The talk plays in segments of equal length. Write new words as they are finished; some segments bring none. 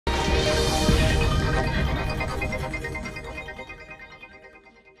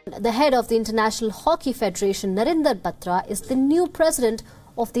the head of the International Hockey Federation, Narinder Batra, is the new president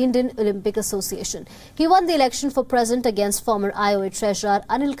of the Indian Olympic Association. He won the election for president against former IOA treasurer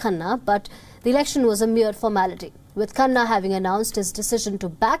Anil Khanna, but the election was a mere formality, with Khanna having announced his decision to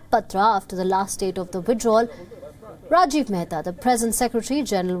back Batra after the last date of the withdrawal. Rajiv Mehta, the present Secretary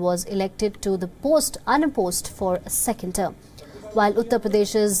General, was elected to the post unopposed for a second term, while Uttar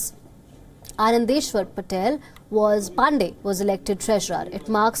Pradesh's Anandeshwar Pandey was elected treasurer. It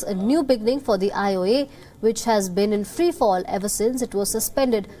marks a new beginning for the IOA, which has been in free fall ever since it was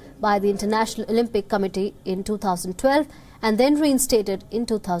suspended by the International Olympic Committee in 2012 and then reinstated in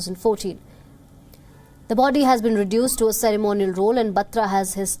 2014. The body has been reduced to a ceremonial role and Batra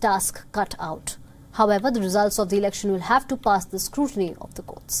has his task cut out. However, the results of the election will have to pass the scrutiny of the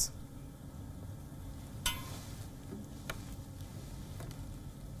courts.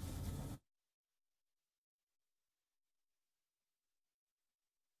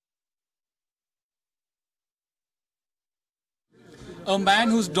 A man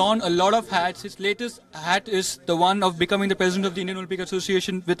who's drawn a lot of hats. His latest hat is the one of becoming the president of the Indian Olympic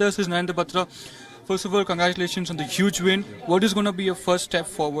Association. With us is Narinder Batra. First of all, congratulations on the huge win. What is going to be your first step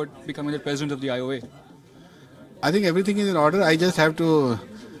forward becoming the president of the IOA? I think everything is in order. I just have to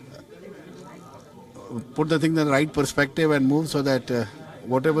put the thing in the right perspective and move so that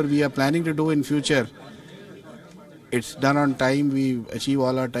whatever we are planning to do in future, it's done on time. We achieve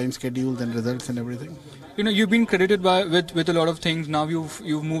all our time schedules and results and everything. You know, you've been credited with a lot of things. Now you've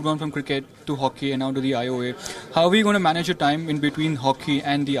moved on from cricket to hockey and now to the IOA. How are you going to manage your time in between hockey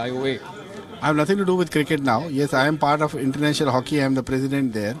and the IOA? I have nothing to do with cricket now. Yes, I am part of international hockey. I am the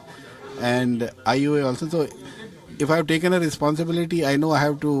president there, and IOA also. So, if I have taken a responsibility, I know I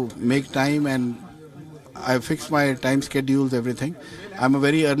have to make time, and I have fixed my time schedules, everything. I'm a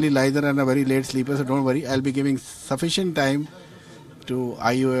very early riser and a very late sleeper, so don't worry. I'll be giving sufficient time to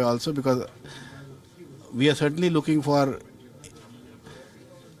IOA also, because we are certainly looking for,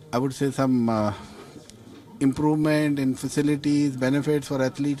 I would say, some improvement in facilities, benefits for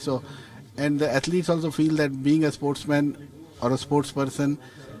athletes. So, and the athletes also feel that being a sportsman or a sports person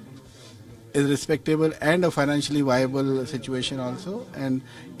is respectable and a financially viable situation also. And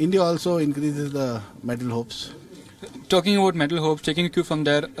India also increases the medal hopes. Talking about medal hopes, taking a cue from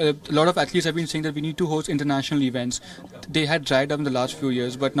there, a lot of athletes have been saying that we need to host international events. They had dried up in the last few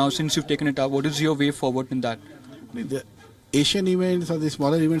years, but now since you've taken it up, what is your way forward in that? The Asian events or the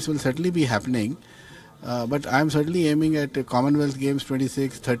smaller events will certainly be happening, but I'm certainly aiming at Commonwealth Games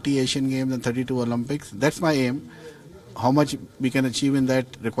 26, 30 Asian Games and 32 Olympics. That's my aim. How much we can achieve in that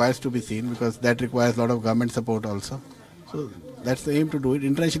requires to be seen, because that requires a lot of government support also. So that's the aim, to do it.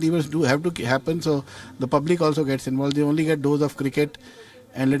 International events do have to happen, so the public also gets involved. They only get dose of cricket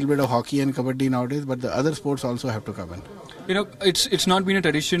and a little bit of hockey and kabaddi nowadays, but the other sports also have to come in. You know, it's not been a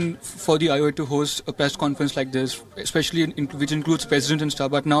tradition for the IOA to host a press conference like this, especially which includes president and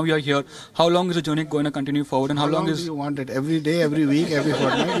stuff. But now we are here. How long is the journey going to continue forward, and how long do you want it? Every day, every week, every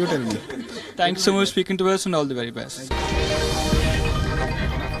fortnight? You tell me. Thanks so much for speaking to us, and all the very best.